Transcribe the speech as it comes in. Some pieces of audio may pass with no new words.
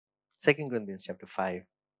2 Corinthians chapter 5.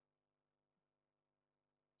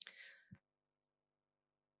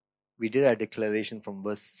 We did our declaration from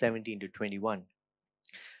verse 17 to 21.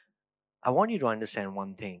 I want you to understand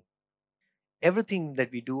one thing. Everything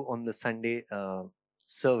that we do on the Sunday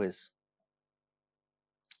service,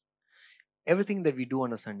 everything that we do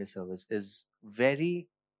on a Sunday service is very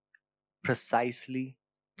precisely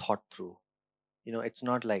thought through. It's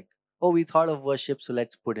not like, oh, we thought of worship, so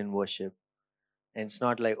let's put in worship. And it's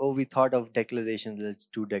not like, oh, we thought of declaration, let's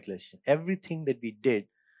do declaration. Everything that we did,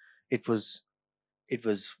 it was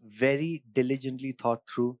very diligently thought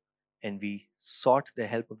through, and we sought the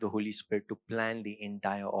help of the Holy Spirit to plan the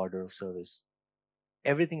entire order of service.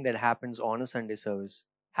 Everything that happens on a Sunday service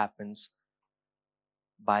happens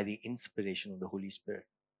by the inspiration of the Holy Spirit.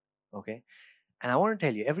 Okay? And I want to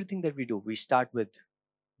tell you, everything that we do, we start with,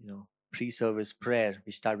 pre-service prayer.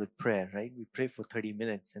 We start with prayer, right? We pray for 30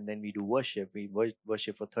 minutes, and then we do worship. We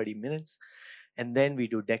worship for 30 minutes, and then we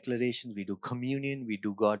do declarations, we do communion, we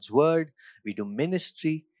do God's word, we do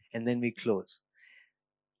ministry, and then we close.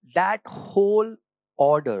 That whole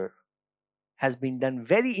order has been done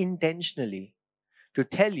very intentionally to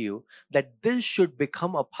tell you that this should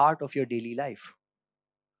become a part of your daily life.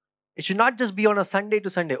 It should not just be on a Sunday to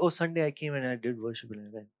Sunday. Oh, Sunday I came and I did worship and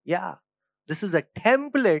event. Yeah, this is a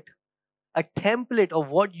template of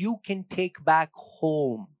what you can take back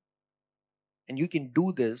home. And you can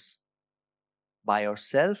do this by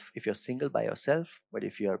yourself, if you're single, by yourself, but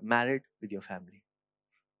if you're married, with your family.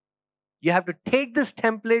 You have to take this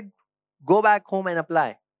template, go back home and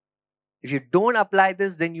apply. If you don't apply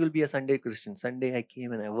this, then you'll be a Sunday Christian. Sunday I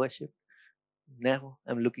came and I worshiped. Now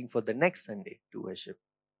I'm looking for the next Sunday to worship.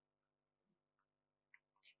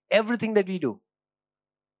 Everything that we do,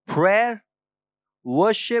 prayer,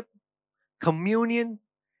 worship, communion,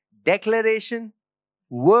 declaration,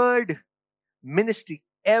 word, ministry,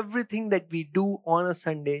 everything that we do on a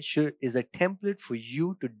Sunday is a template for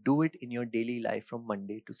you to do it in your daily life from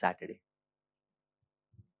Monday to Saturday.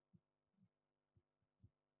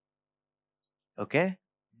 Okay?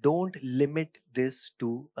 Don't limit this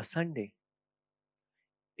to a Sunday.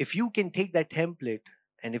 If you can take that template,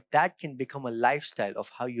 and if that can become a lifestyle of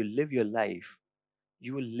how you live your life,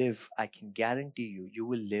 you will live, I can guarantee you, you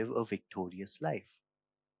will live a victorious life.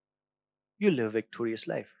 You live a victorious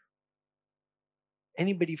life.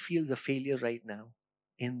 Anybody feels a failure right now?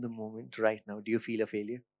 In the moment, right now, do you feel a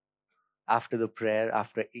failure? After the prayer,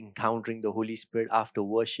 after encountering the Holy Spirit, after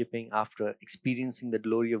worshiping, after experiencing the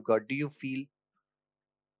glory of God, do you feel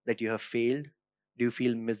that you have failed? Do you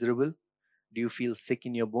feel miserable? Do you feel sick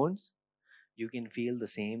in your bones? You can feel the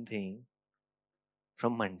same thing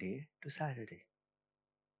from Monday to Saturday.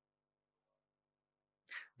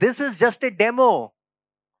 This is just a demo.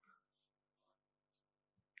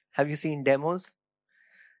 Have you seen demos?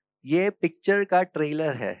 ये picture का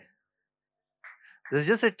trailer है. This is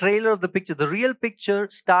just a trailer of the picture. The real picture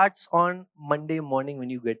starts on Monday morning when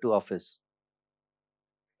you get to office.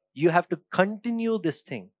 You have to continue this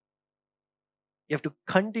thing. You have to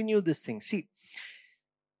continue this thing. See,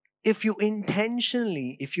 if you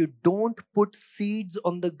don't put seeds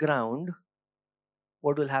on the ground,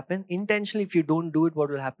 what will happen? Intentionally, if you don't do it, what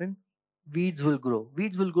will happen? Weeds will grow.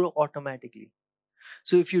 Weeds will grow automatically.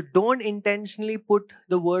 So if you don't intentionally put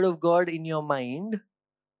the word of God in your mind,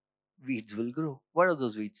 weeds will grow. What are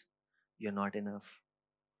those weeds? You're not enough.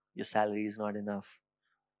 Your salary is not enough.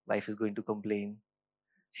 Wife is going to complain.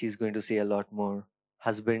 She's going to say a lot more.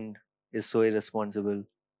 Husband is so irresponsible.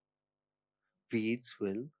 Weeds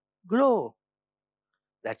will grow.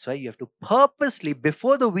 That's why you have to purposely,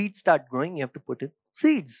 before the weeds start growing, you have to put in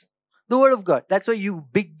seeds. The word of God. That's why you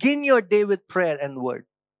begin your day with prayer and word.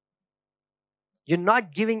 You're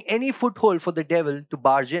not giving any foothold for the devil to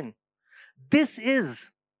barge in. This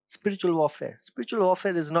is spiritual warfare. Spiritual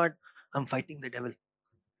warfare is not, I'm fighting the devil.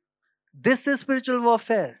 This is spiritual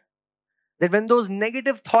warfare. That when those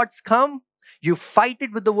negative thoughts come, you fight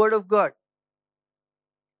it with the word of God.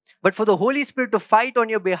 But for the Holy Spirit to fight on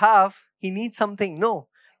your behalf, he needs something. No.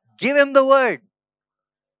 Give him the word.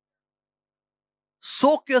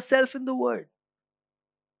 Soak yourself in the word.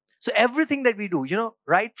 So everything that we do,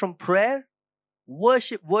 right from prayer,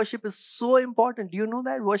 worship is so important. Do you know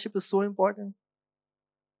that? Worship is so important.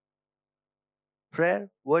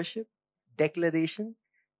 Prayer, worship, declaration.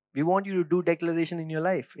 We want you to do declaration in your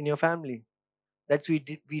life, in your family. That's we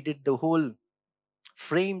did the whole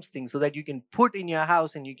frames thing so that you can put in your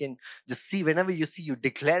house and you can just see, whenever you see, you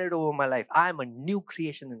declare it over my life. I am a new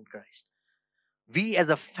creation in Christ. We as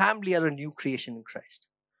a family are a new creation in Christ.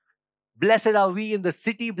 Blessed are we in the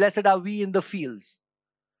city. Blessed are we in the fields.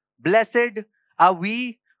 Blessed are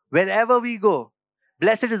we wherever we go.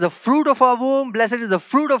 Blessed is the fruit of our womb. Blessed is the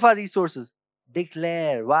fruit of our resources.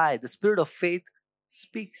 Declare. Why? The spirit of faith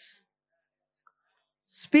speaks.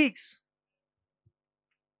 Speaks.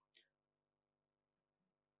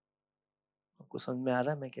 आपको समझ में आ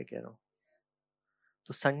रहा है मैं क्या कह रहा हूँ?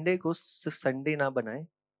 तो संडे को सिर्फ संडे ना बनाए,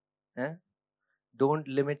 हैं? Don't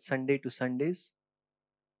limit Sunday to Sundays.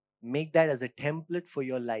 Make that as a template for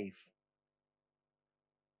your life.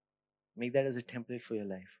 Make that as a template for your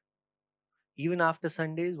life. Even after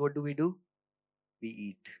Sundays, what do? We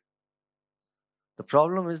eat. The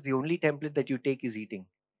problem is the only template that you take is eating.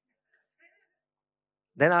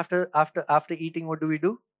 Then after eating, what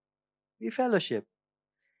do? We fellowship.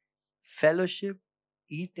 Fellowship,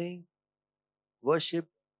 eating, worship,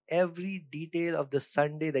 every detail of the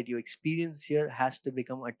Sunday that you experience here has to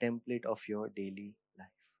become a template of your daily life.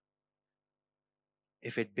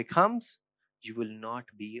 If it becomes, you will not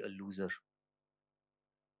be a loser.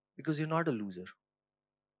 Because you're not a loser.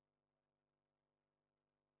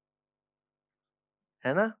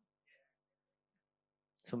 है ना?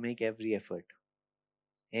 So make every effort.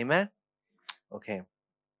 Amen? Okay.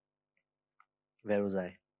 Where was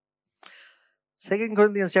I? 2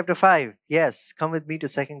 Corinthians chapter 5. Yes, come with me to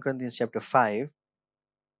 2 Corinthians chapter 5.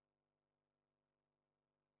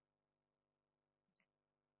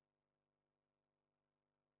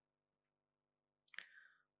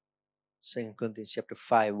 Second Corinthians chapter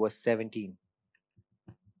 5, verse 17.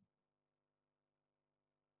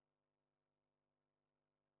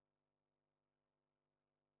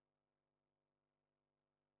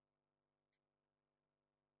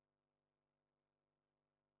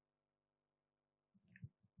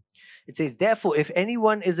 It says, therefore, if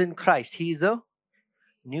anyone is in Christ, he is a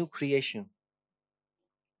new creation.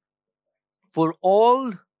 For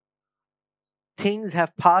all things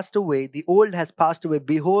have passed away, the old has passed away,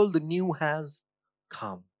 behold, the new has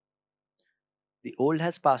come. The old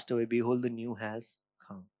has passed away, behold, the new has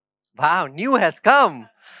come. Wow, new has come.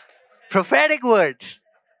 Prophetic word.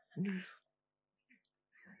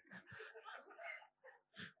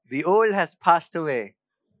 The old has passed away.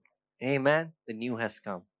 Amen. The new has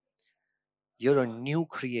come. You're a new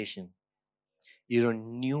creation. You're a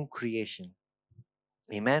new creation.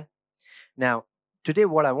 Amen. Now, today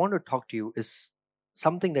what I want to talk to you is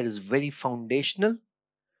something that is very foundational.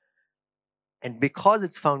 And because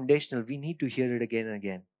it's foundational, we need to hear it again and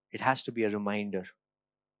again. It has to be a reminder.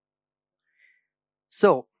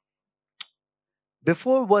 So,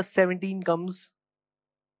 before verse 17 comes,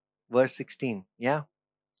 verse 16. Yeah?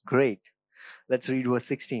 Great. Let's read verse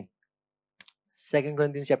 16. 2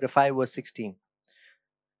 Corinthians chapter 5, verse 16.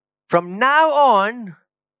 From now on,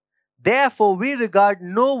 therefore, we regard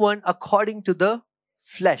no one according to the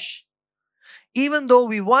flesh. Even though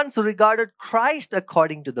we once regarded Christ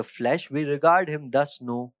according to the flesh, we regard him thus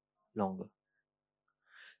no longer.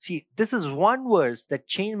 See, this is one verse that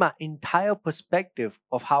changed my entire perspective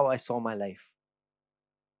of how I saw my life.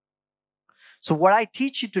 So what I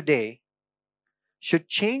teach you today should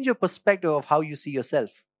change your perspective of how you see yourself.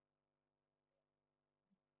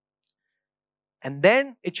 And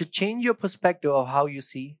then it should change your perspective of how you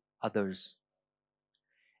see others.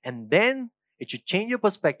 And then it should change your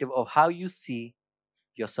perspective of how you see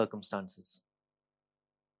your circumstances.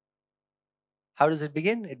 How does it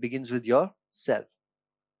begin? It begins with yourself.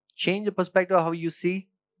 Change the perspective of how you see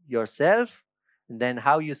yourself, and then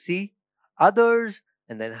how you see others,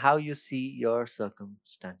 and then how you see your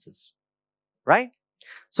circumstances. Right?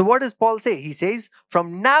 So what does Paul say? He says,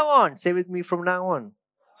 from now on, say with me, from now on.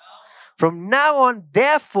 From now on,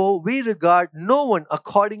 therefore, we regard no one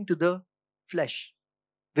according to the flesh.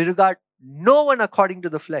 We regard no one according to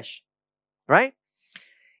the flesh. Right?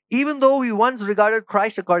 Even though we once regarded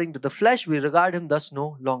Christ according to the flesh, we regard him thus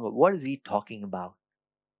no longer. What is he talking about?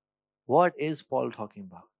 What is Paul talking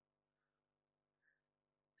about?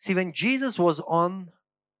 See, when Jesus was on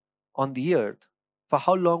the earth, for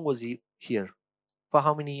how long was he here? For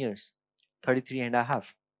how many years? 33 and a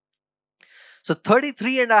half. So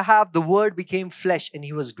 33 and a half, the word became flesh and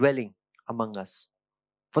he was dwelling among us.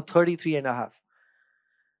 For 33 and a half.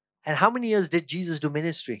 And how many years did Jesus do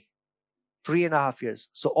ministry? 3.5 years.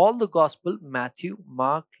 So all the gospel, Matthew,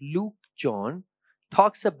 Mark, Luke, John,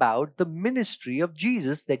 talks about the ministry of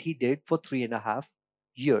Jesus that he did for 3.5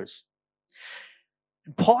 years.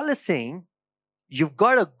 And Paul is saying, you've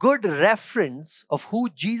got a good reference of who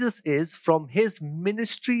Jesus is from his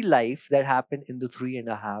ministry life that happened in the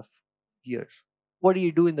 3.5 years. What did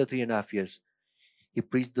he do in the 3.5 years? He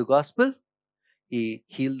preached the gospel. He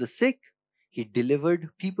healed the sick. He delivered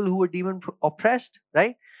people who were demon oppressed,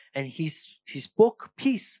 right? And he spoke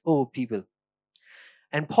peace over people.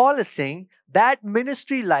 And Paul is saying that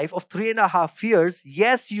ministry life of 3.5 years,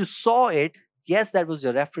 yes, you saw it. Yes, that was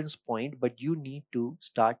your reference point, but you need to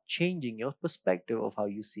start changing your perspective of how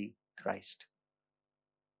you see Christ.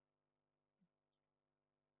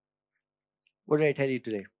 What did I tell you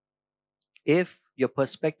today? If your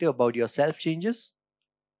perspective about yourself changes,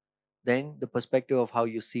 then the perspective of how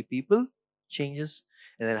you see people changes,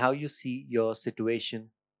 and then how you see your situation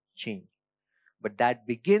change. But that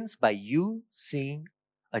begins by you seeing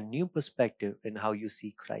a new perspective in how you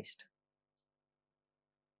see Christ.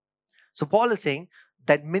 So Paul is saying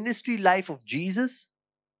that ministry life of Jesus,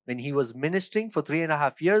 when he was ministering for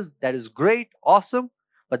 3.5 years, that is great, awesome,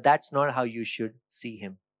 but that's not how you should see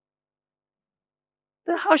him.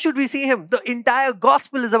 Then how should we see him? The entire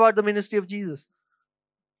gospel is about the ministry of Jesus.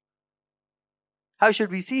 How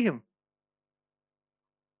should we see him?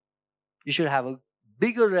 You should have a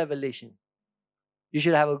bigger revelation. You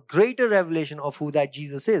should have a greater revelation of who that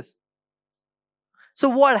Jesus is. So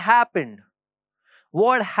what happened?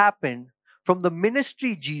 What happened from the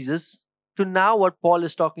ministry Jesus to now what Paul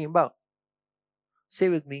is talking about? Say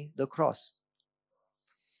with me, the cross.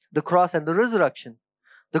 The cross and the resurrection.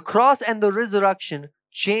 The cross and the resurrection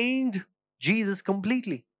changed Jesus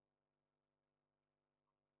completely.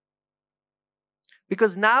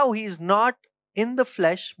 Because now he is not in the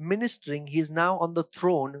flesh ministering, he is now on the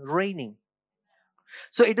throne reigning.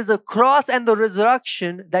 So it is the cross and the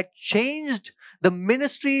resurrection that changed the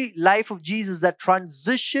ministry life of Jesus, that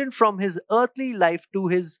transitioned from his earthly life to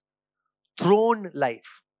his throne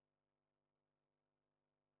life.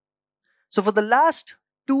 So for the last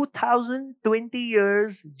 2020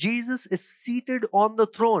 years, Jesus is seated on the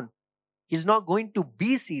throne. He's not going to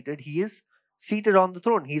be seated. He is seated on the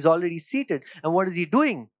throne. He's already seated. And what is he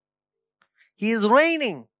doing? He is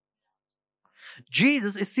reigning.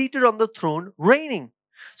 Jesus is seated on the throne, reigning.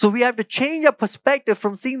 So we have to change our perspective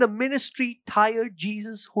from seeing the ministry tired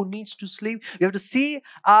Jesus who needs to sleep. We have to see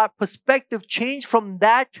our perspective change from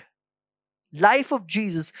that life of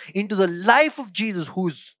Jesus into the life of Jesus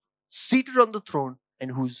who's seated on the throne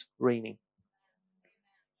and who's reigning.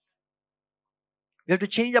 We have to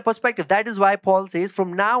change our perspective. That is why Paul says,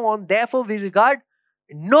 from now on, therefore, we regard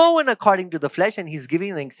no one according to the flesh. And he's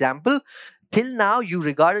giving an example. Till now, you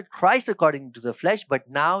regarded Christ according to the flesh, but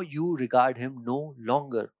now you regard him no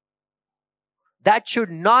longer. That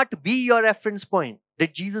should not be your reference point.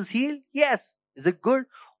 Did Jesus heal? Yes. Is it good?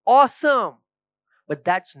 Awesome. But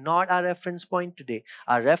that's not our reference point today.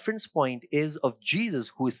 Our reference point is of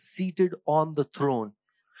Jesus who is seated on the throne,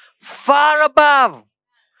 far above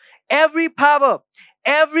every power,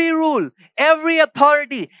 every rule, every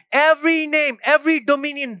authority, every name, every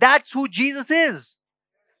dominion. That's who Jesus is.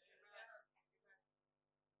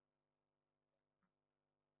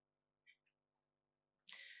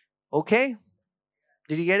 Okay?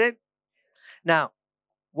 Did you get it? Now,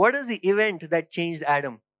 what is the event that changed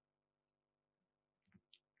Adam?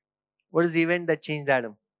 What is the event that changed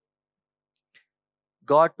Adam?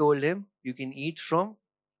 God told him, you can eat from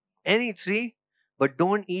any tree, but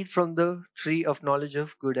don't eat from the tree of knowledge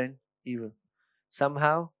of good and evil.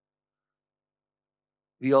 Somehow,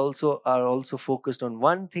 we also are also focused on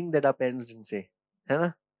one thing that our parents didn't say. Hai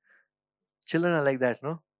na? Children are like that,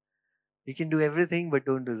 no? You can do everything, but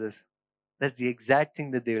don't do this. That's the exact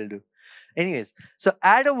thing that they will do. Anyways, so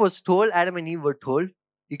Adam and Eve were told,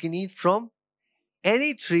 you can eat from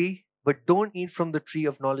any tree, but don't eat from the tree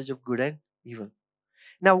of knowledge of good and evil.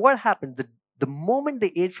 Now, what happened? The moment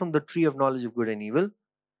they ate from the tree of knowledge of good and evil,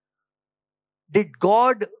 did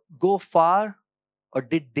God go far or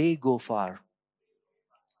did they go far?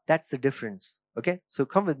 That's the difference. Okay, so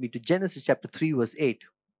come with me to Genesis chapter 3, verse 8.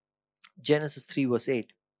 Genesis 3, verse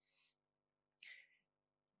 8.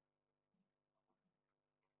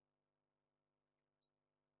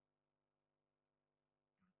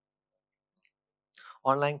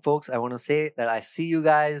 Online folks, I want to say that I see you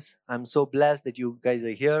guys. I'm so blessed that you guys are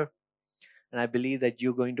here. And I believe that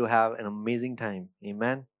you're going to have an amazing time.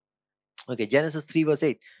 Amen. Okay, Genesis 3, verse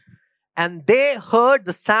 8. And they heard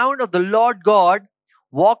the sound of the Lord God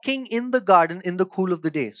walking in the garden in the cool of the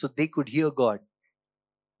day. So they could hear God.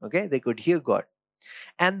 Okay, they could hear God.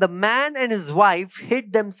 And the man and his wife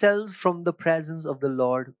hid themselves from the presence of the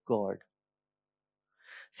Lord God.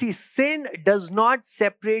 See, sin does not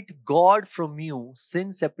separate God from you.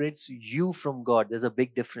 Sin separates you from God. There's a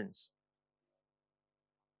big difference.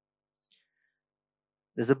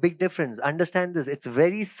 There's a big difference. Understand this. It's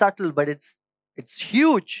very subtle, but it's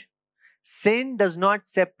huge. Sin does not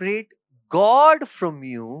separate God from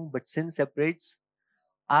you, but sin separates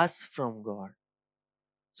us from God.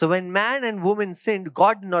 So when man and woman sinned,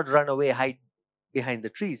 God did not run away, hide behind the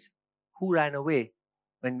trees. Who ran away?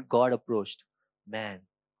 when God approached man.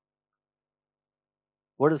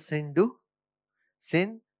 What does sin do?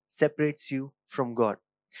 Sin separates you from God.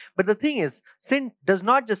 But the thing is, sin does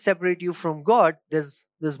not just separate you from God. There's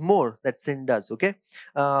more that sin does. Okay,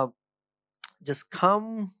 uh, just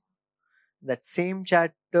come that same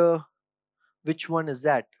chapter. Which one is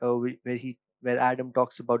that? Where Adam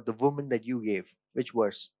talks about the woman that you gave. Which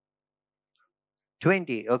verse?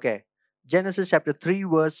 20. Okay, Genesis chapter 3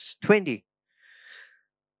 verse 20.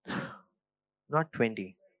 Not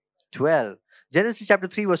 20. 12. Genesis chapter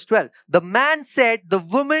 3 verse 12. The man said, "The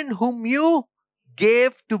woman whom you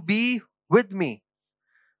gave to be with me."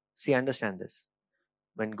 See, understand this.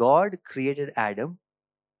 When God created Adam,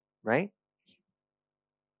 right?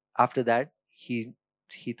 After that, he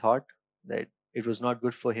thought that it was not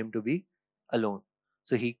good for him to be alone.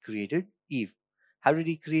 So he created Eve. How did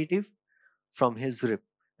he create Eve? From his rib.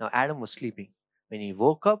 Now Adam was sleeping. When he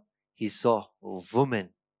woke up, he saw a woman,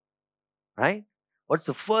 right? What's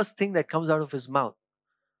the first thing that comes out of his mouth?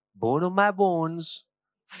 Bone of my bones,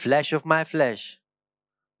 flesh of my flesh.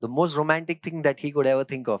 The most romantic thing that he could ever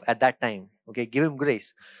think of at that time. Okay, give him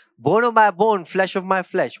grace. Bone of my bone, flesh of my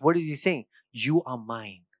flesh. What is he saying? You are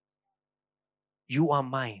mine. You are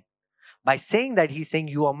mine. By saying that, he's saying,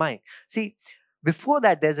 you are mine. See, before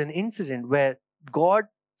that, there's an incident where God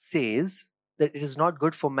says that it is not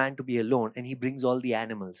good for man to be alone, and he brings all the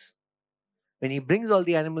animals. When he brings all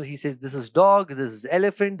the animals, he says, this is dog, this is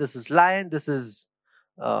elephant, this is lion, this is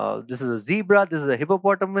a zebra, this is a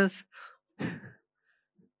hippopotamus,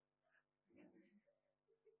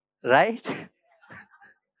 right?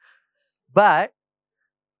 But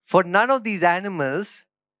for none of these animals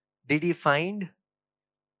did he find,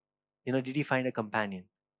 did he find a companion.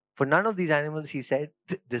 For none of these animals, he said,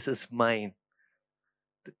 this is mine.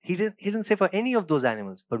 He didn't say for any of those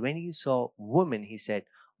animals. But when he saw woman, he said,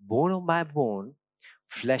 bone of my bone,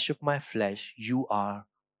 flesh of my flesh, you are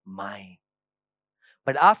mine.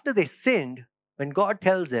 But after they sinned, when God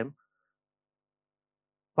tells them,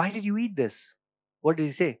 why did you eat this? What did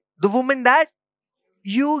he say? The woman that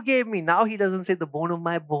you gave me. Now he doesn't say the bone of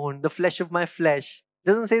my bone, the flesh of my flesh.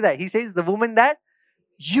 Doesn't say that. He says the woman that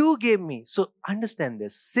you gave me. So understand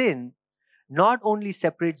this. Sin not only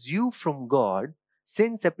separates you from God,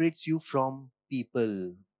 sin separates you from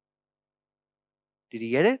people. Did you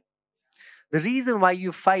get it? The reason why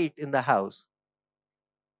you fight in the house,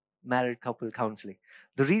 married couple counseling,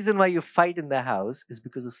 the reason why you fight in the house is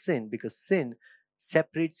because of sin, because sin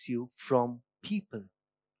separates you from people.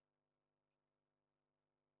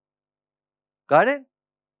 Got it?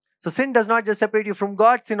 So sin does not just separate you from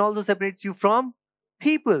God, sin also separates you from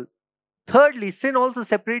people. Thirdly, sin also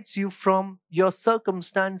separates you from your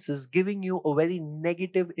circumstances, giving you a very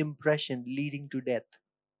negative impression leading to death.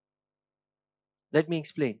 Let me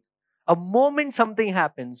explain. A moment something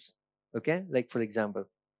happens, okay, like for example,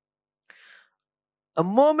 a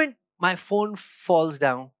moment my phone falls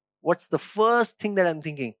down, what's the first thing that I'm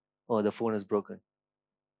thinking? Oh, the phone is broken,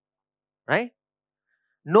 right?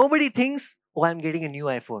 Nobody thinks, oh, I'm getting a new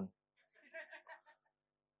iPhone.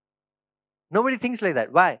 Nobody thinks like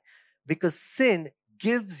that. Why? Because sin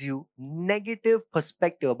gives you negative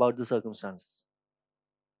perspective about the circumstances.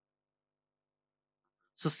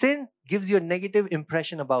 So sin gives you a negative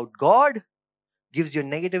impression about God, gives you a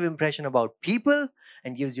negative impression about people,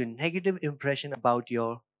 and gives you a negative impression about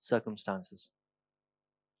your circumstances.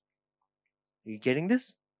 Are you getting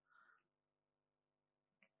this?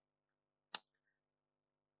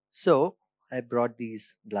 So I brought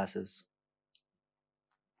these glasses.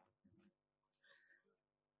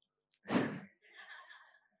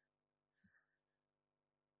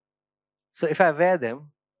 So if I wear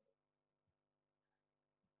them,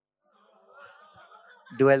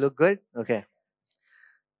 do I look good? Okay.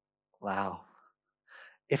 Wow.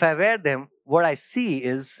 If I wear them, what I see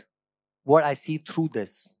is what I see through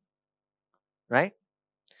this, right?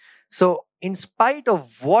 So, in spite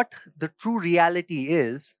of what the true reality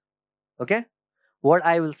is, okay, what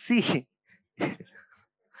I will see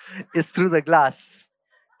is through the glass.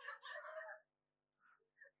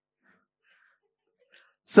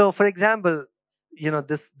 So, for example,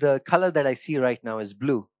 the color that I see right now is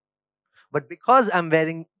blue. But because I'm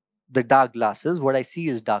wearing the dark glasses, what I see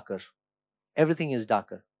is darker. Everything is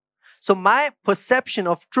darker. So, my perception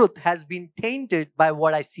of truth has been tainted by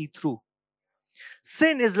what I see through.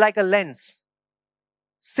 Sin is like a lens.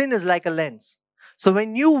 Sin is like a lens. So,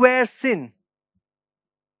 when you wear sin,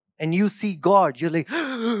 and you see God, you're like,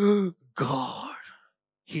 God,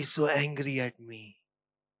 He's so angry at me.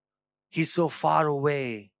 He's so far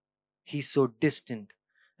away. He's so distant.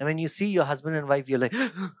 And when you see your husband and wife, you're like,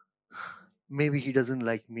 Maybe he doesn't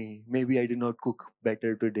like me. Maybe I did not cook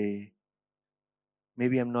better today.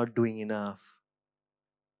 Maybe I'm not doing enough.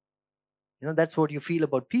 That's what you feel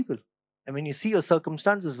about people. And when you see your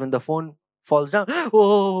circumstances, when the phone falls down,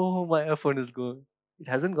 oh, my phone is gone. It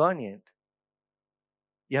hasn't gone yet.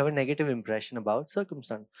 You have a negative impression about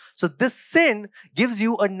circumstance. So this sin gives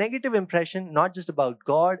you a negative impression, not just about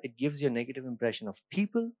God, it gives you a negative impression of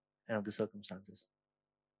people and of the circumstances.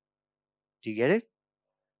 Do you get it?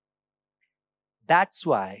 That's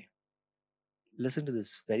why, listen to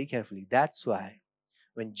this very carefully. That's why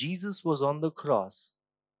when Jesus was on the cross,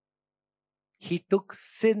 he took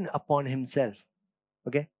sin upon himself.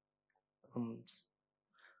 Okay? Um,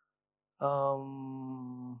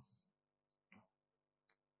 um,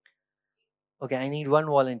 okay, I need one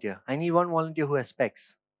volunteer. I need one volunteer who has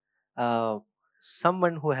specs. Uh,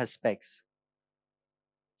 Someone who has specs.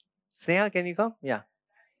 Sneha, can you come? Yeah.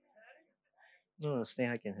 No,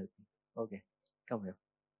 Sneha can help me. Okay, come here.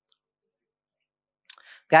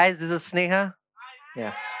 Guys, this is Sneha.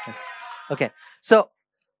 Yeah. Yes. Okay. So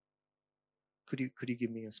could you give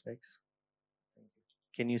me your specs? Thank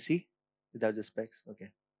you. Can you see without the specs? Okay.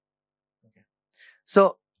 Okay.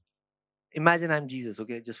 So imagine I'm Jesus,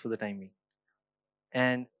 okay, just for the time being.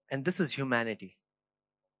 And this is humanity.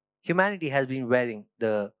 Humanity has been wearing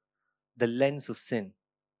the lens of sin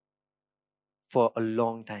for a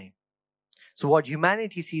long time. So what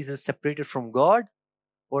humanity sees is separated from God,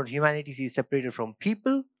 what humanity sees separated from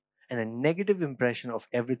people, and a negative impression of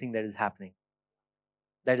everything that is happening.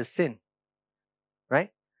 That is sin,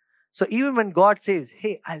 right? So even when God says,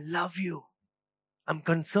 "Hey, I love you. I'm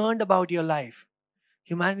concerned about your life,"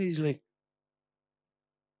 humanity is like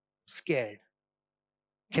scared,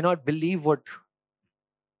 cannot believe what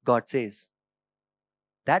God says.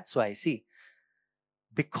 That's why, see,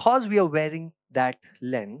 because we are wearing that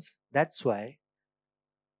lens, that's why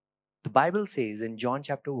the Bible says in John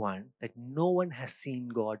chapter 1 that no one has seen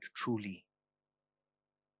God truly.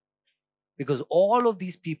 Because all of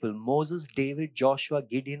these people, Moses, David, Joshua,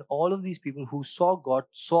 Gideon, all of these people who saw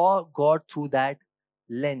God through that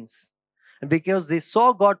lens. And because they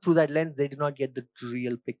saw God through that lens, they did not get the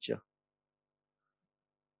real picture.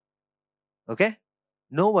 Okay?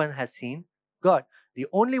 No one has seen God. The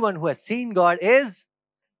only one who has seen God is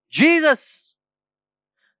Jesus.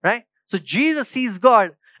 Right? So Jesus sees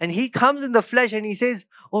God and he comes in the flesh and he says,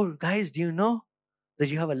 "Oh, guys, do you know that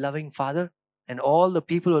you have a loving father?" And all the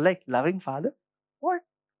people were like, "Loving father? What?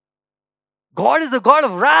 God is a God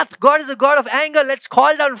of wrath. God is a God of anger. Let's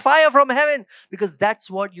call down fire from heaven." Because that's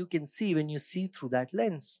what you can see when you see through that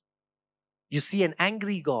lens. You see an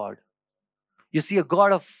angry God. You see a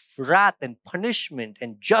God of wrath and punishment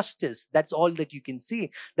and justice. That's all that you can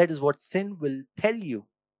see. That is what sin will tell you.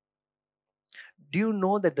 Do you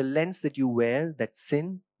know that the lens that you wear, that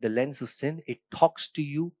sin, the lens of sin, it talks to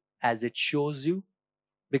you as it shows you?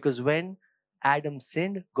 Because when Adam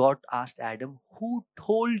sinned, God asked Adam, "Who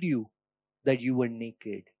told you that you were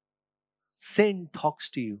naked?" Sin talks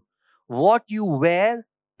to you. What you wear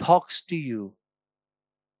talks to you.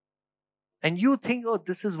 And you think, "Oh,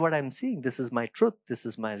 this is what I'm seeing. This is my truth. This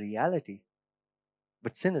is my reality."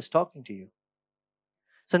 But sin is talking to you.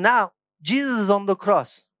 So now, Jesus is on the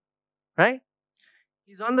cross, right?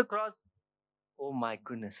 He's on the cross. Oh my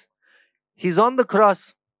goodness. He's on the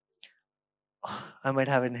cross. I might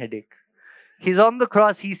have a headache. He's on the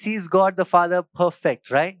cross. He sees God the Father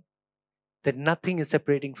perfect, right? That nothing is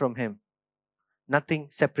separating from him. Nothing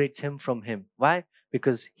separates him from him. Why?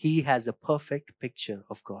 Because he has a perfect picture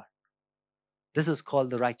of God. This is called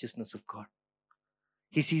the righteousness of God.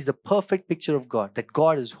 He sees the perfect picture of God, that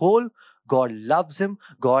God is whole, God loves him,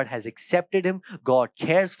 God has accepted him, God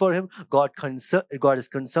cares for him, God is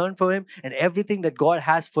concerned for him, and everything that God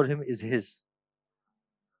has for him is his.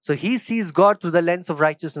 So he sees God through the lens of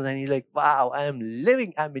righteousness and he's like, "Wow, I am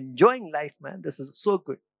living, I'm enjoying life, man. This is so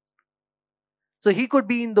good." So he could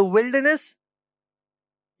be in the wilderness,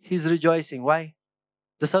 he's rejoicing. Why?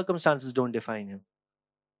 The circumstances don't define him.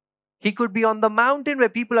 He could be on the mountain where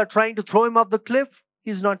people are trying to throw him off the cliff,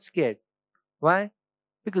 he's not scared. Why?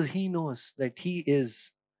 Because he knows that he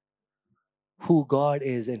is who God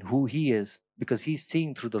is and who he is, because he's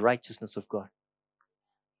seeing through the righteousness of God.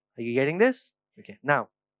 Are you getting this? Okay. Now,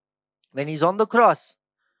 when he's on the cross,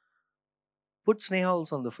 put Sneha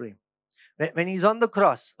also on the frame. When he's on the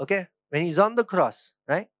cross, okay? When he's on the cross,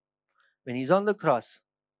 right? When he's on the cross,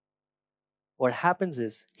 what happens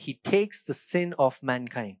is he takes the sin of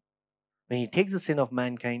mankind. When he takes the sin of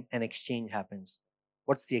mankind, an exchange happens.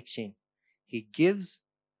 What's the exchange? He gives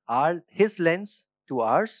his lens to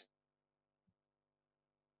ours,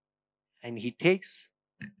 and he takes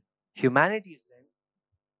humanity's lens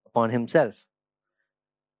upon himself.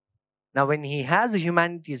 Now, when he has a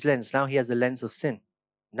humanity's lens, now he has the lens of sin.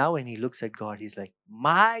 Now, when he looks at God, he's like,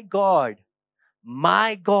 my God,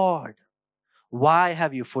 why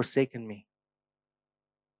have you forsaken me?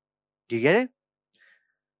 Do you get it?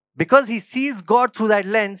 Because he sees God through that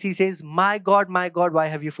lens, he says, my God, why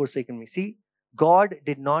have you forsaken me? See, God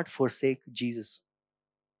did not forsake Jesus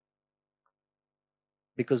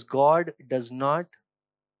because God does not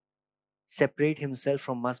separate himself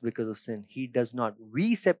from us because of sin. He does not.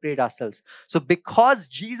 We separate ourselves. So because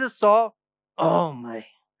Jesus saw, oh my,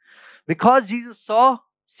 because Jesus saw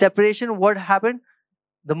separation, what happened?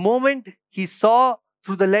 The moment he saw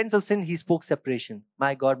through the lens of sin, he spoke separation.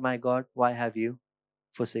 My God, why have you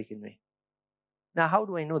forsaken me? Now, how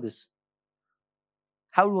do I know this?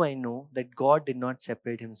 How do I know that God did not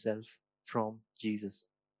separate himself from Jesus?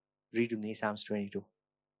 Read with me Psalms 22.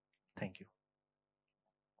 Thank you.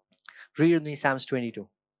 Read with me Psalms 22.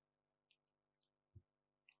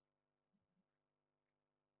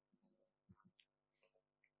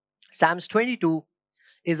 Psalms 22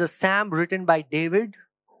 is a psalm written by David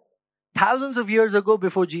thousands of years ago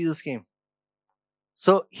before Jesus came.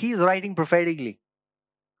 So he's writing prophetically.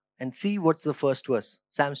 And see what's the first verse.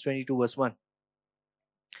 Psalms 22 verse 1.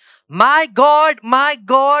 My God,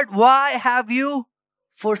 why have you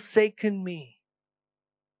forsaken me?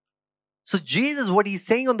 So Jesus, what he's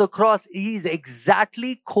saying on the cross, he's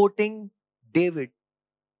exactly quoting David.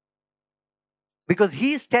 Because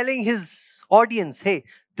he's telling his audience, hey,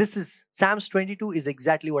 this is Psalms 22 is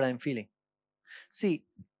exactly what I'm feeling. See,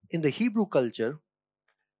 in the Hebrew culture,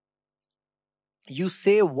 you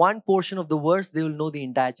say one portion of the verse, they will know the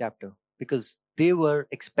entire chapter because they were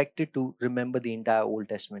expected to remember the entire Old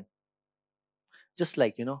Testament. Just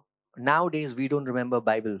like, nowadays we don't remember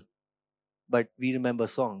Bible, but we remember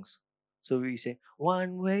songs. So we say,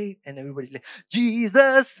 one way, and everybody's like,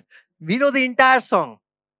 Jesus! We know the entire song.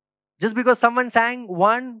 Just because someone sang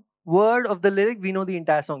one word of the lyric, we know the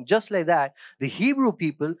entire song. Just like that, the Hebrew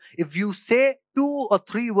people, if you say 2 or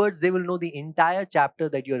 3 words, they will know the entire chapter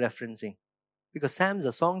that you're referencing. Because Psalms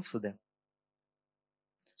are songs for them.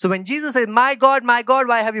 So when Jesus said, my God,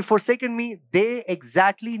 why have you forsaken me? They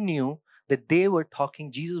exactly knew that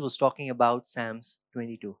Jesus was talking about Psalms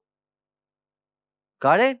 22.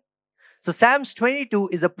 Got it? So Psalms 22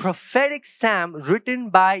 is a prophetic psalm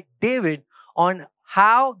written by David on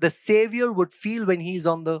how the Savior would feel when he's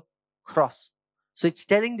on the cross. So it's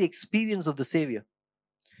telling the experience of the Savior.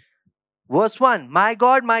 Verse 1, my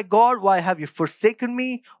God, why have you forsaken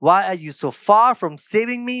me? Why are you so far from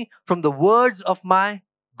saving me from the words of my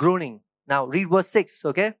groaning? Now read verse 6,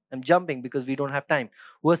 okay? I'm jumping because we don't have time.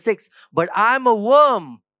 Verse 6, but I'm a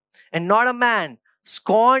worm and not a man,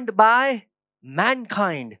 scorned by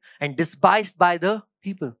mankind and despised by the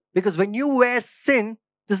people. Because when you wear sin,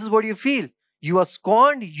 this is what you feel. You are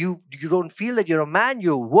scorned. You don't feel that you're a man.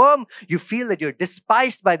 You're a worm. You feel that you're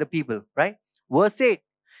despised by the people, right? Verse 8,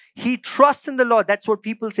 he trusts in the Lord. That's what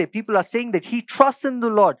people say. People are saying that he trusts in the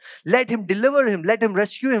Lord. Let him deliver him. Let him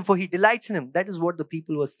rescue him, for he delights in him. That is what the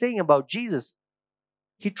people were saying about Jesus.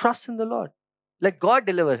 He trusts in the Lord. Let God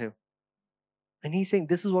deliver him. And he's saying,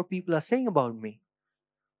 this is what people are saying about me.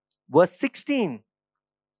 Verse 16.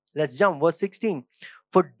 Let's jump. Verse 16.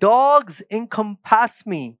 For dogs encompass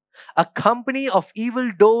me. A company of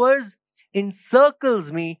evildoers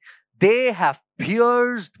encircles me. They have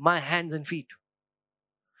pierced my hands and feet.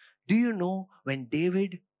 Do you know when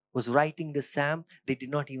David was writing the psalm, they did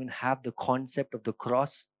not even have the concept of the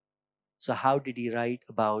cross? So how did he write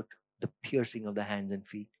about the piercing of the hands and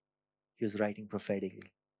feet? He was writing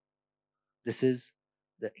prophetically. This is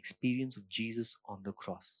the experience of Jesus on the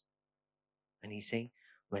cross. And he's saying,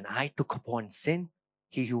 when I took upon sin,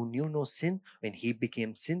 he who knew no sin, when he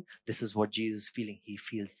became sin, this is what Jesus is feeling. He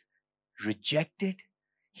feels rejected.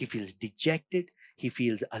 He feels dejected. He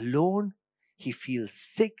feels alone. He feels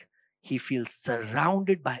sick. He feels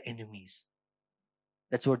surrounded by enemies.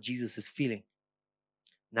 That's what Jesus is feeling.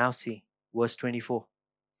 Now see, verse 24.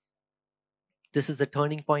 This is the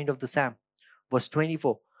turning point of the psalm. Verse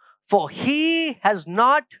 24. For he has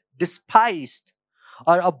not despised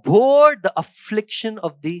or abhorred the affliction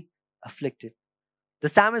of the afflicted. The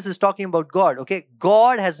psalmist is talking about God, okay?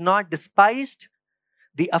 God has not despised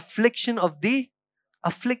the affliction of the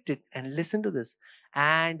afflicted. And listen to this.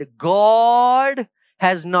 And God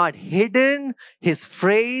has not hidden his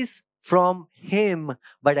face from him,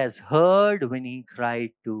 but has heard when he cried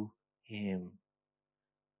to him.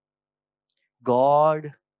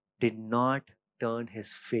 God did not turn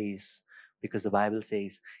his face, because the Bible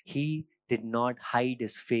says he did not hide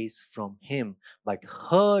his face from him, but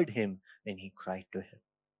heard him when he cried to him.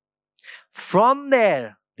 From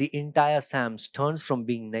there, The entire Psalms turns from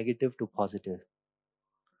being negative to positive.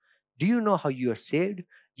 Do you know how you are saved?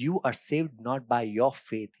 You are saved not by your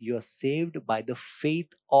faith. You are saved by the faith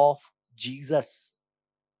of Jesus.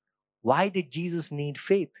 Why did Jesus need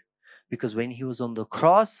faith? Because when he was on the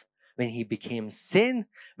cross, when he became sin,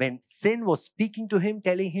 when sin was speaking to him,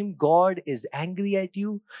 telling him, God is angry at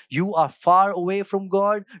you, you are far away from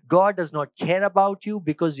God, God does not care about you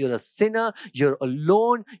because you're a sinner, you're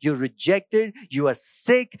alone, you're rejected, you are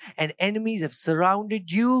sick, and enemies have surrounded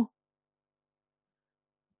you.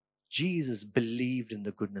 Jesus believed in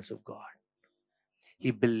the goodness of God.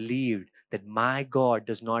 He believed that my God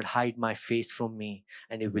does not hide my face from me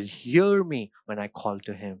and he will hear me when I call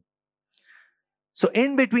to him. So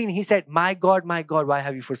in between, he said, my God, why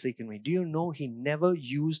have you forsaken me? Do you know he never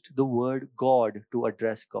used the word God to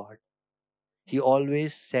address God? He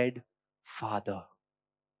always said, Father,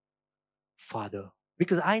 Father.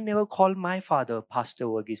 Because I never call my father Pastor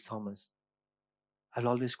Verghese Thomas. I'll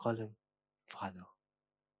always call him Father,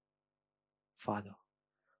 Father.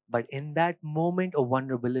 But in that moment of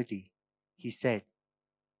vulnerability, he said,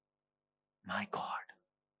 my God,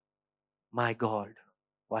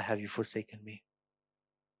 why have you forsaken me?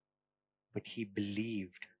 But he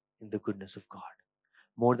believed in the goodness of God.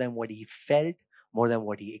 More than what he felt, more than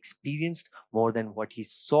what he experienced, more than what he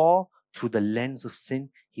saw through the lens of sin,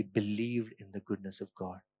 he believed in the goodness of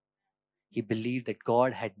God. He believed that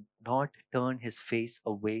God had not turned his face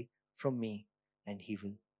away from me and he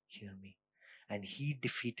will hear me. And he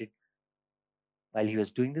defeated, while he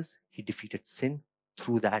was doing this, he defeated sin.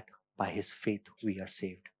 Through that, by his faith, we are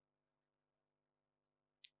saved.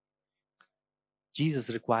 Jesus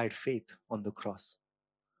required faith on the cross.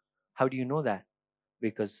 How do you know that?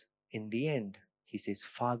 Because in the end, he says,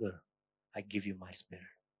 Father, I give you my spirit.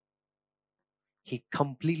 He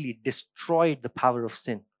completely destroyed the power of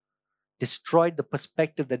sin, destroyed the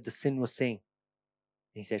perspective that the sin was saying.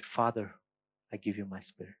 He said, Father, I give you my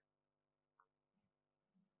spirit.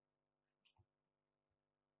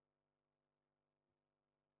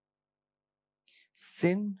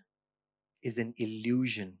 Sin is an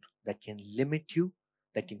illusion that can limit you,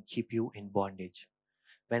 that can keep you in bondage.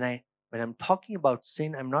 When I'm talking about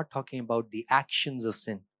sin, I'm not talking about the actions of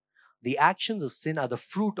sin. The actions of sin are the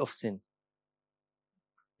fruit of sin.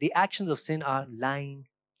 The actions of sin are lying,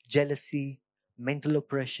 jealousy, mental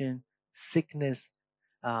oppression, sickness.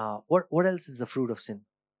 What else is the fruit of sin?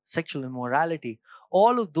 Sexual immorality.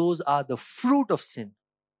 All of those are the fruit of sin.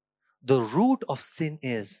 The root of sin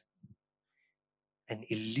is an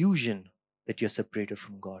illusion that you're separated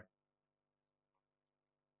from God.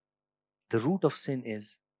 The root of sin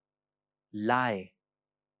is lie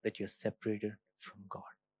that you're separated from God.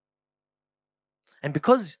 And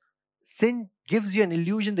because sin gives you an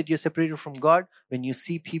illusion that you're separated from God, when you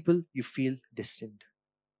see people, you feel distant.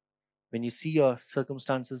 When you see your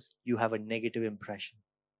circumstances, you have a negative impression.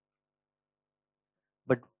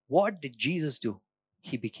 But what did Jesus do?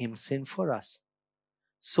 He became sin for us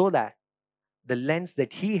so that the lens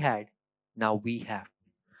that he had, now we have.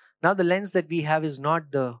 Now the lens that we have is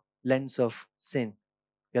not the lens of sin.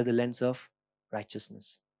 We have the lens of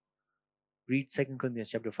righteousness. Read 2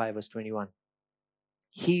 Corinthians chapter 5, verse 21.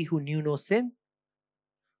 He who knew no sin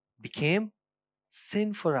became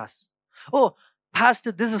sin for us. Oh,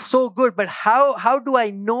 Pastor, this is so good, but how do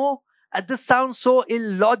I know? This sounds so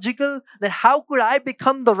illogical that how could I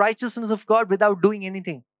become the righteousness of God without doing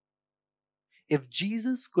anything? If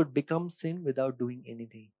Jesus could become sin without doing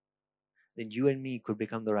anything, then you and me could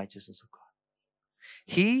become the righteousness of God.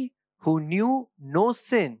 He who knew no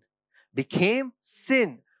sin became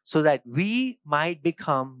sin so that we might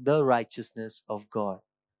become the righteousness of God.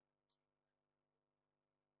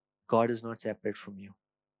 God is not separate from you.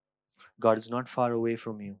 God is not far away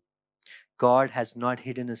from you. God has not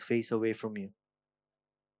hidden his face away from you.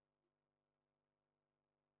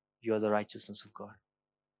 You are the righteousness of God.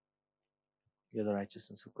 You're the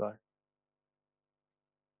righteousness of God.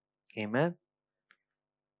 Amen.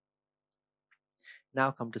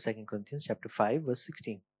 Now come to 2 Corinthians chapter 5, verse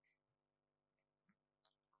 16.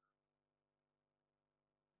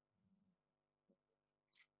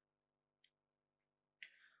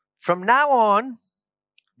 From now on,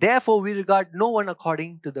 therefore, we regard no one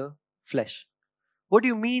according to the flesh. What do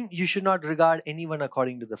you mean you should not regard anyone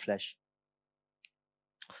according to the flesh?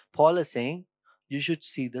 Paul is saying you should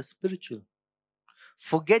see the spiritual.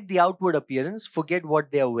 Forget the outward appearance, forget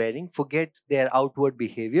what they are wearing, forget their outward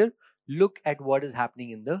behavior. Look at what is happening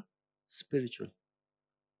in the spiritual.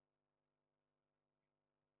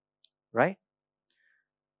 Right?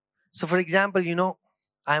 So, for example,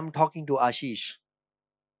 I'm talking to Ashish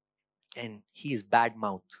and he is bad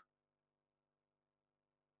mouth.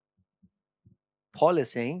 Paul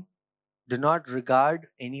is saying, do not regard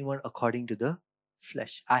anyone according to the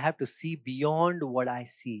flesh. I have to see beyond what I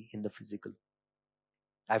see in the physical.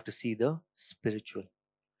 I have to see the spiritual.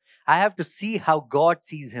 I have to see how God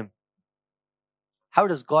sees him. How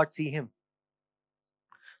does God see him?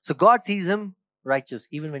 So God sees him righteous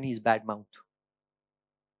even when he's bad mouthed.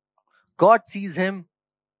 God sees him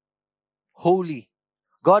holy.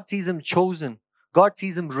 God sees him chosen. God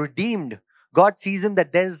sees him redeemed. God sees him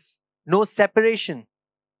that there's no separation.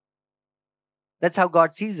 That's how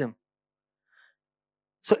God sees him.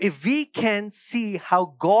 So if we can see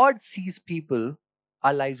how God sees people,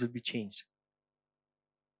 our lives will be changed.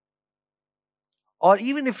 Or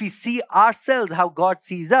even if we see ourselves how God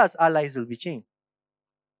sees us, our lives will be changed.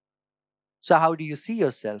 So how do you see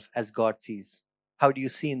yourself as God sees? How do you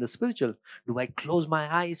see in the spiritual? Do I close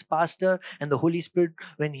my eyes, Pastor, and the Holy Spirit,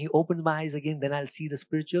 when He opens my eyes again, then I'll see the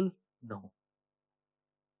spiritual? No.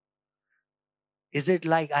 Is it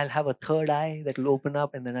like I'll have a third eye that will open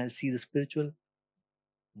up and then I'll see the spiritual?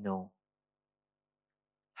 No.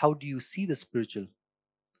 How do you see the spiritual?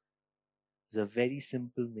 It's a very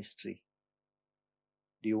simple mystery.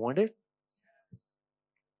 Do you want it?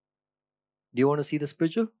 Do you want to see the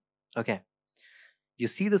spiritual? Okay. You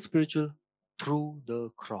see the spiritual through the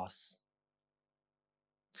cross.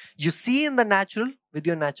 You see in the natural with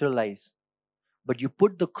your natural eyes, but you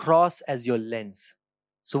put the cross as your lens.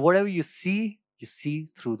 So whatever you see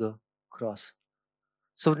through the cross.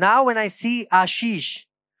 So now when I see Ashish,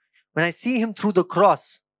 when I see him through the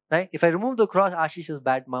cross, right? If I remove the cross, Ashish is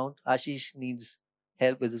bad mouth. Ashish needs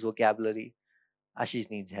help with his vocabulary. Ashish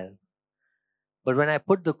needs help. But when I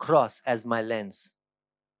put the cross as my lens,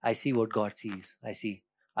 I see what God sees. I see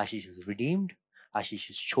Ashish is redeemed. Ashish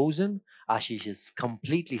is chosen. Ashish is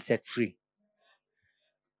completely set free.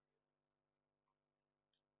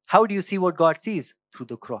 How do you see what God sees? Through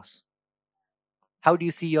the cross. How do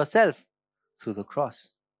you see yourself? Through the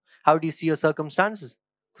cross. How do you see your circumstances?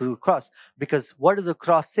 Through the cross. Because what does the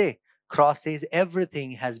cross say? Cross says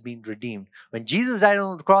everything has been redeemed. When Jesus died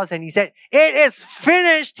on the cross and he said, "It is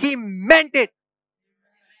finished," he meant it.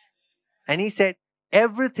 And he said,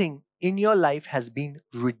 everything in your life has been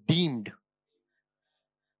redeemed.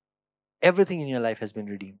 Everything in your life has been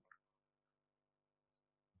redeemed.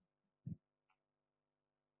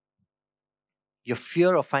 Your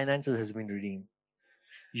fear of finances has been redeemed.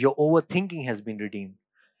 Your overthinking has been redeemed.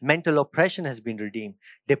 Mental oppression has been redeemed.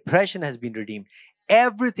 Depression has been redeemed.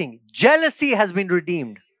 Everything. Jealousy has been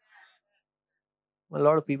redeemed. A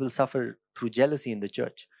lot of people suffer through jealousy in the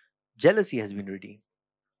church. Jealousy has been redeemed.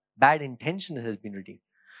 Bad intention has been redeemed.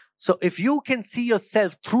 So if you can see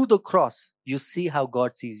yourself through the cross, you see how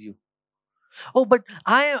God sees you. Oh, but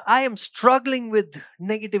I am struggling with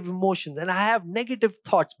negative emotions and I have negative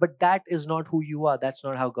thoughts, but that is not who you are. That's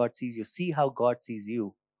not how God sees you. See how God sees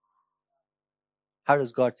you. How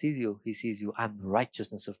does God see you? He sees you. I'm the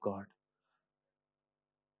righteousness of God.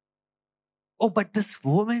 Oh, but this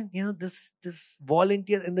woman, this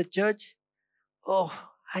volunteer in the church, oh,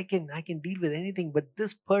 I can deal with anything, but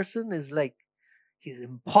this person is like, he's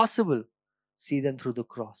impossible. See them through the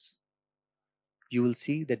cross. You will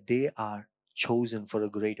see that they are chosen for a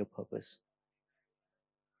greater purpose.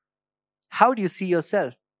 How do you see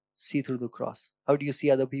yourself? See through the cross. How do you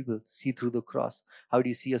see other people? See through the cross. How do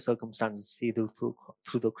you see your circumstances? See through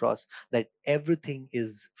the cross. That everything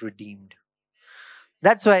is redeemed.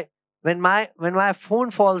 That's why when my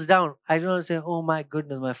phone falls down, I don't say, "Oh my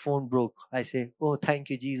goodness, my phone broke." I say, "Oh, thank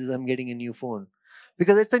you, Jesus, I'm getting a new phone,"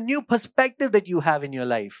 because it's a new perspective that you have in your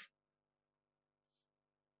life.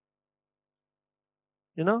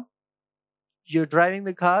 You know, you're driving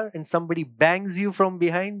the car and somebody bangs you from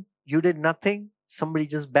behind. You did nothing. Somebody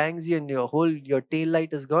just bangs you and your tail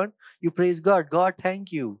light is gone. You praise God. God,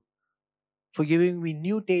 thank you for giving me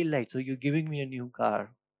new tail lights. So you're giving me a new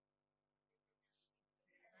car.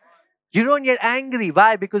 You don't get angry.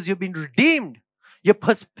 Why? Because you've been redeemed. Your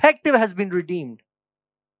perspective has been redeemed.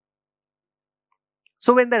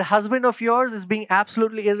 So when that husband of yours is being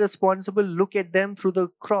absolutely irresponsible, look at them through the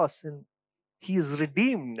cross and he is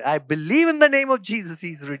redeemed. I believe in the name of Jesus,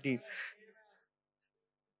 he's redeemed.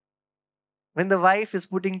 When the wife is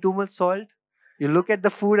putting too much salt, you look at the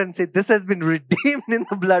food and say, this has been redeemed in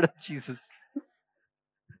the blood of Jesus.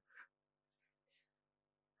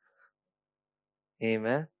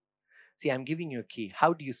 Amen. See, I'm giving you a key.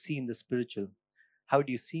 How do you see in the spiritual? How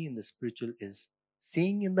do you see in the spiritual is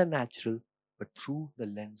seeing in the natural, but through the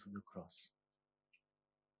lens of the cross.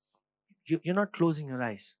 You're not closing your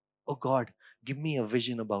eyes. Oh God, give me a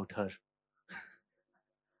vision about her.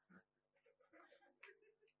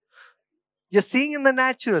 You're seeing in the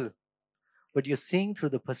natural, but you're seeing through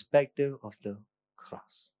the perspective of the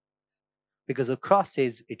cross. Because the cross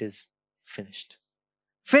says it is finished.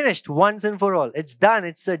 Finished once and for all. It's done.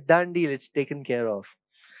 It's a done deal. It's taken care of.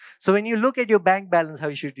 So when you look at your bank balance,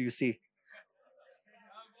 how should you see?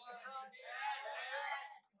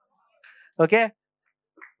 Okay?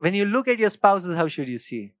 When you look at your spouses, how should you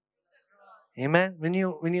see? Amen. When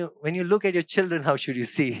you look at your children, how should you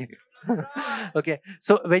see? Okay.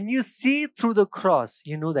 So when you see through the cross,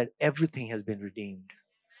 you know that everything has been redeemed.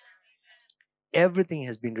 Everything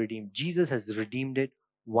has been redeemed. Jesus has redeemed it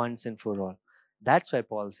once and for all. That's why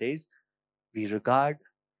Paul says, we regard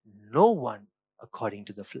no one according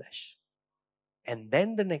to the flesh. And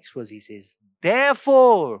then the next verse he says,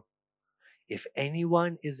 therefore, if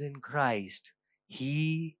anyone is in Christ,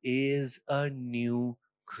 he is a new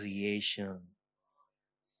creation.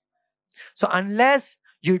 So unless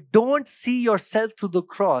you don't see yourself through the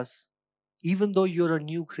cross, even though you're a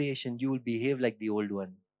new creation, you will behave like the old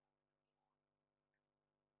one.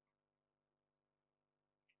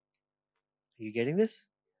 Are you getting this?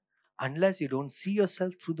 Unless you don't see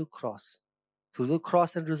yourself through the cross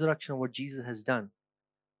and resurrection of what Jesus has done,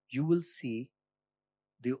 you will see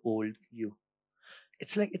the old you.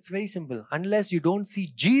 It's very simple. Unless you don't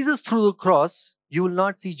see Jesus through the cross, you will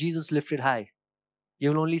not see Jesus lifted high.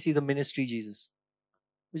 You will only see the ministry Jesus,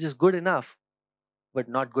 which is good enough, but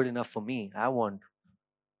not good enough for me. I want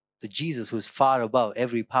the Jesus who is far above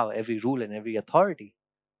every power, every rule, and every authority.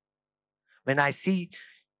 When I see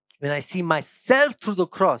myself through the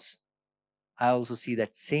cross, I also see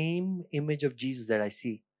that same image of Jesus that I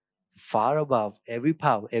see far above every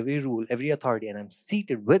power, every rule, every authority, and I'm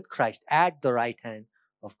seated with Christ at the right hand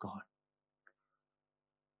of God.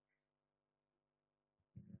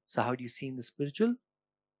 So how do you see in the spiritual?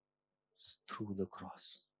 Through the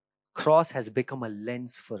cross. Cross has become a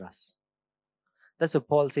lens for us. That's what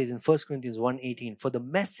Paul says in 1 Corinthians 1:18. For the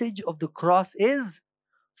message of the cross is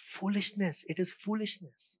foolishness. It is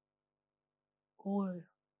foolishness. Oh,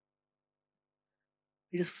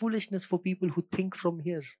 it is foolishness for people who think from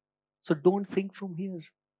here. So don't think from here.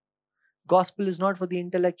 Gospel is not for the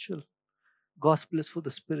intellectual. Gospel is for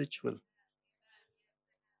the spiritual.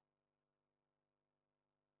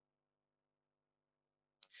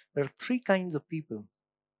 There are three kinds of people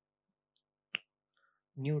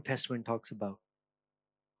New Testament talks about.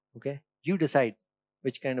 Okay? You decide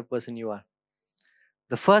which kind of person you are.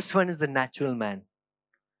 The first one is the natural man.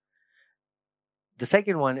 The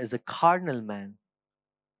second one is the carnal man.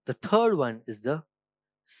 The third one is the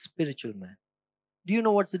spiritual man. Do you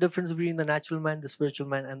know what's the difference between the natural man, the spiritual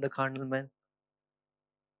man, and the carnal man?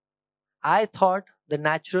 I thought the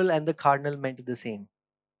natural and the carnal meant the same.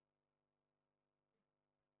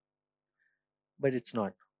 But it's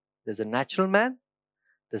not. There's a natural man,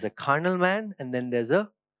 there's a carnal man, and then there's a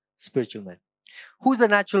spiritual man. Who's a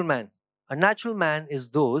natural man? A natural man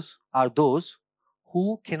are those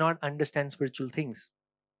who cannot understand spiritual things,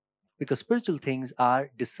 because spiritual things are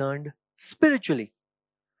discerned spiritually.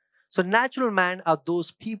 So natural man are those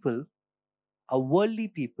people, are worldly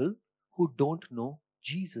people who don't know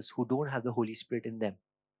Jesus, who don't have the Holy Spirit in them.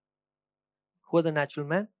 Who are the natural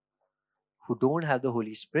men? Who don't have the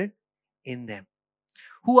Holy Spirit in them.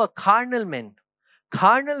 Who are carnal men?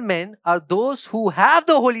 Carnal men are those who have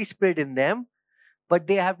the Holy Spirit in them, but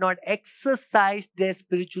they have not exercised their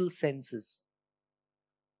spiritual senses.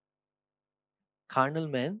 Carnal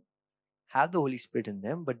men have the Holy Spirit in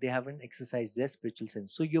them, but they haven't exercised their spiritual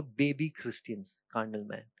sense. So you're baby Christians, carnal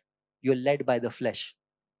man. You're led by the flesh.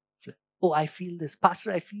 Oh, I feel this.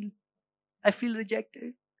 Pastor, I feel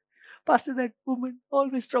rejected. Pastor, that woman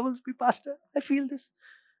always troubles me. Pastor, I feel this.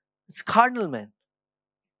 It's carnal man.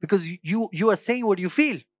 Because you are saying what you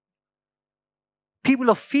feel. People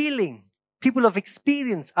of feeling, people of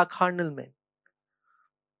experience are carnal men.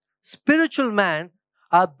 Spiritual men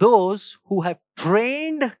are those who have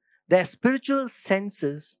trained their spiritual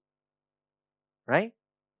senses, right?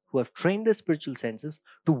 Who have trained their spiritual senses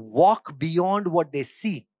to walk beyond what they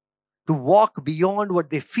see, to walk beyond what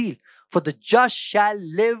they feel. For the just shall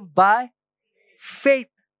live by faith.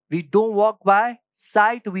 We don't walk by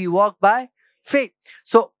sight, we walk by faith.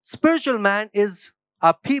 So spiritual man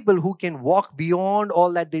are people who can walk beyond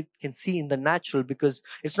all that they can see in the natural, because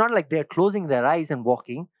it's not like they're closing their eyes and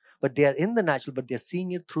walking, but they are in the natural, but they're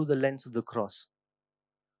seeing it through the lens of the cross.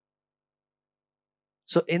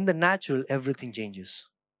 So in the natural, everything changes.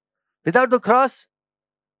 Without the cross,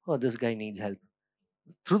 oh, this guy needs help.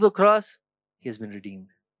 Through the cross, he has been redeemed.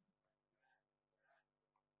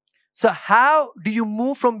 So how do you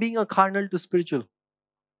move from being a carnal to spiritual?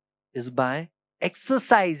 Is by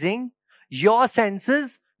exercising your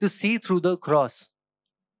senses to see through the cross.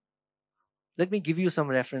 Let me give you some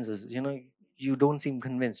references. You don't seem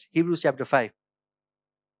convinced. Hebrews chapter 5.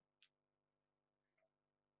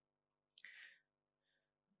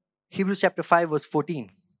 Hebrews chapter 5 verse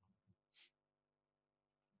 14.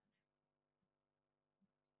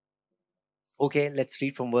 Okay, let's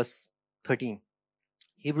read from verse 13.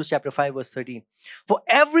 Hebrews chapter 5 verse 13. For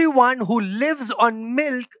everyone who lives on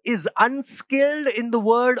milk is unskilled in the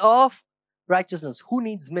word of righteousness. Who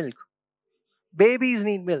needs milk? Babies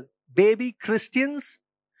need milk. Baby Christians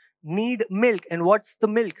need milk. And what's the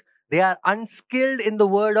milk? They are unskilled in the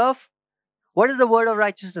word of, what is the word of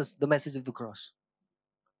righteousness? The message of the cross.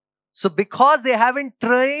 So because they haven't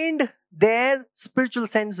trained their spiritual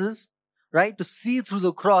senses, right, to see through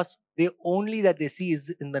the cross, they only that they see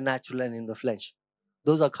is in the natural and in the flesh.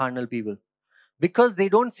 Those are carnal people. Because they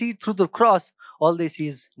don't see through the cross, all they see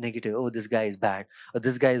is negative. Oh, this guy is bad. Oh,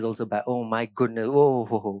 this guy is also bad. Oh my goodness. Oh,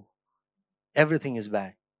 ho, ho. Everything is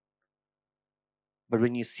bad. But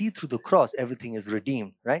when you see through the cross, everything is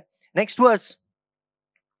redeemed, right? Next verse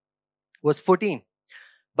 14.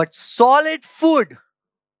 But solid food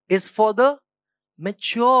is for the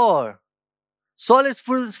mature. Solid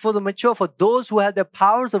food is for the mature, for those who have the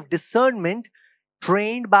powers of discernment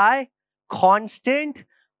trained by constant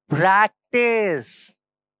practice.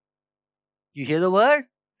 You hear the word?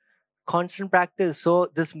 Constant practice. So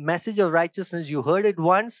this message of righteousness, you heard it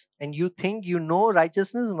once and you think you know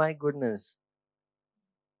righteousness? My goodness.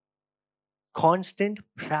 Constant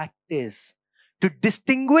practice to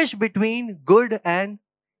distinguish between good and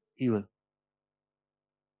evil.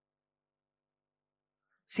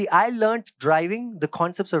 See, I learned driving, the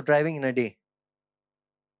concepts of driving in a day.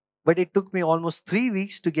 But it took me almost 3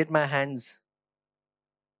 weeks to get my hands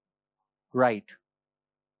right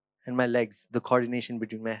and my legs, the coordination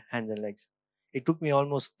between my hands and legs. It took me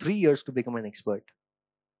almost 3 years to become an expert.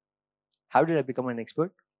 How did I become an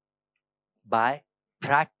expert? By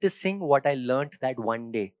practicing what I learned that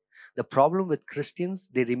one day. The problem with Christians,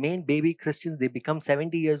 they remain baby Christians, they become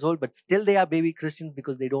 70 years old, but still they are baby Christians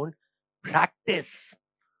because they don't practice.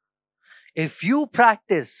 If you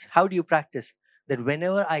practice, how do you practice? That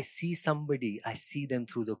whenever I see somebody, I see them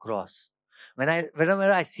through the cross.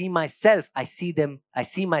 Whenever I see myself, I see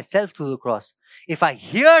myself through the cross. If I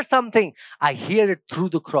hear something, I hear it through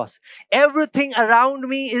the cross. Everything around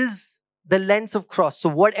me is the lens of cross. So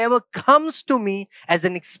whatever comes to me as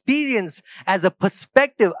an experience, as a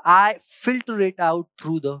perspective, I filter it out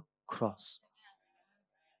through the cross.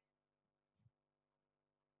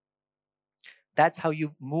 That's how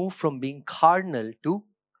you move from being carnal to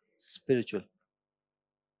spiritual.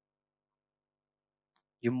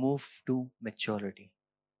 You move to maturity.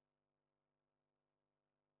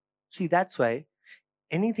 See, that's why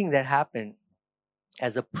anything that happened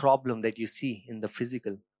as a problem that you see in the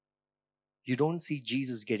physical, you don't see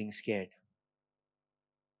Jesus getting scared,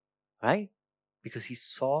 right? Because he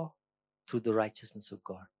saw through the righteousness of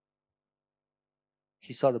God.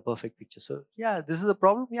 He saw the perfect picture. So, yeah, this is a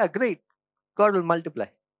problem. Yeah, great. God will multiply.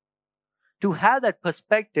 To have that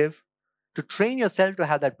perspective, to train yourself to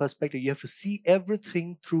have that perspective, you have to see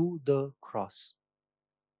everything through the cross.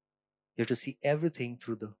 You have to see everything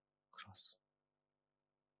through the cross.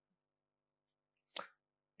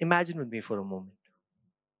 Imagine with me for a moment.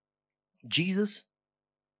 Jesus,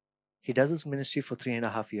 he does his ministry for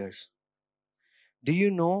 3.5 years. Do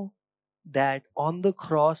you know that on the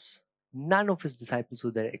cross, none of his disciples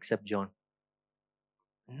were there except John?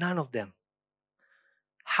 None of them.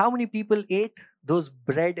 How many people ate those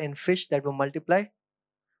bread and fish that were multiplied?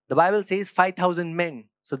 The Bible says 5,000 men.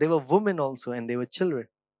 So they were women also and they were children.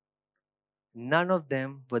 None of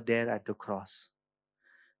them were there at the cross.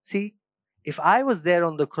 See, if I was there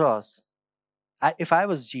on the cross, if I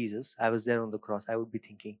was Jesus, I was there on the cross, I would be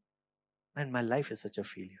thinking, man, my life is such a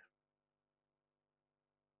failure.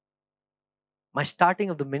 My starting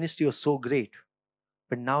of the ministry was so great.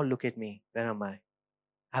 But now look at me. Where am I?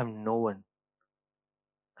 I'm no one.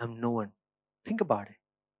 I'm no one. Think about it.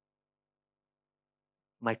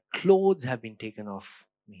 My clothes have been taken off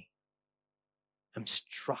me. I'm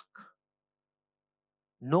struck.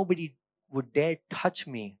 Nobody would dare touch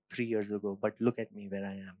me 3 years ago, but look at me where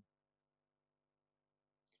I am.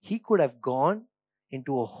 He could have gone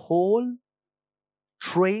into a whole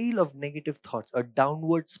trail of negative thoughts, a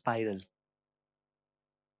downward spiral.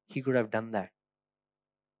 He could have done that.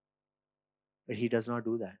 But he does not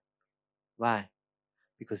do that. Why?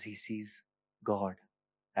 Because he sees God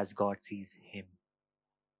as God sees him.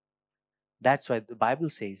 That's why the Bible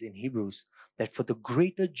says in Hebrews that for the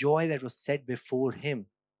greater joy that was set before him,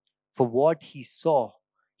 for what he saw,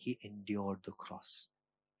 he endured the cross.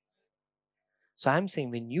 So I'm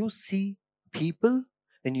saying when you see people,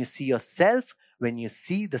 when you see yourself, when you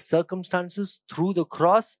see the circumstances through the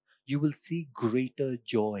cross, you will see greater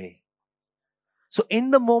joy. So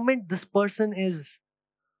in the moment, this person is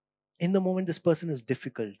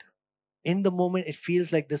difficult. In the moment, it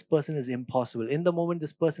feels like this person is impossible. In the moment,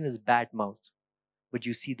 this person is bad mouthed. But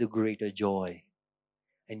you see the greater joy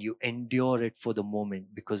and you endure it for the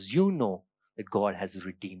moment because you know that God has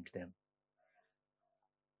redeemed them.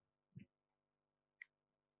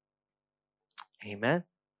 Amen.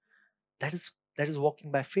 That is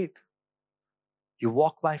walking by faith. You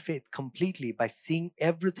walk by faith completely by seeing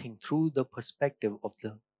everything through the perspective of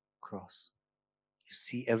the cross. You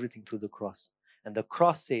see everything through the cross. And the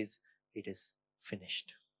cross says, it is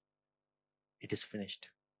finished. It is finished.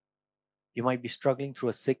 You might be struggling through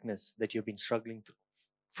a sickness that you've been struggling through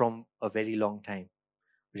from a very long time.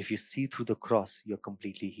 But if you see through the cross, you're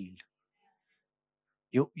completely healed.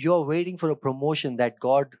 You're waiting for a promotion that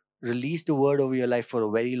God released a word over your life for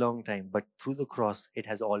a very long time, but through the cross, it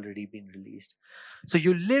has already been released. So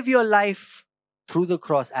you live your life through the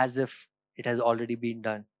cross as if it has already been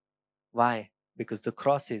done. Why? Because the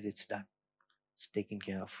cross says it's done. It's taken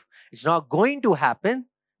care of. It's not going to happen.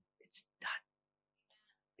 It's done.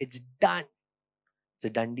 It's done. It's a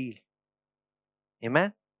done deal.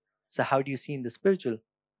 Amen? So how do you see in the spiritual?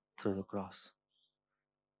 Through the cross.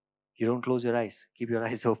 You don't close your eyes. Keep your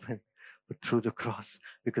eyes open. But through the cross.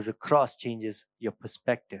 Because the cross changes your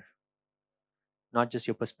perspective. Not just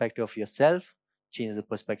your perspective of yourself, changes the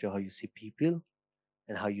perspective of how you see people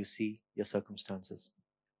and how you see your circumstances.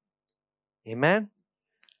 Amen?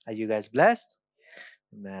 Are you guys blessed?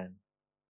 Amen.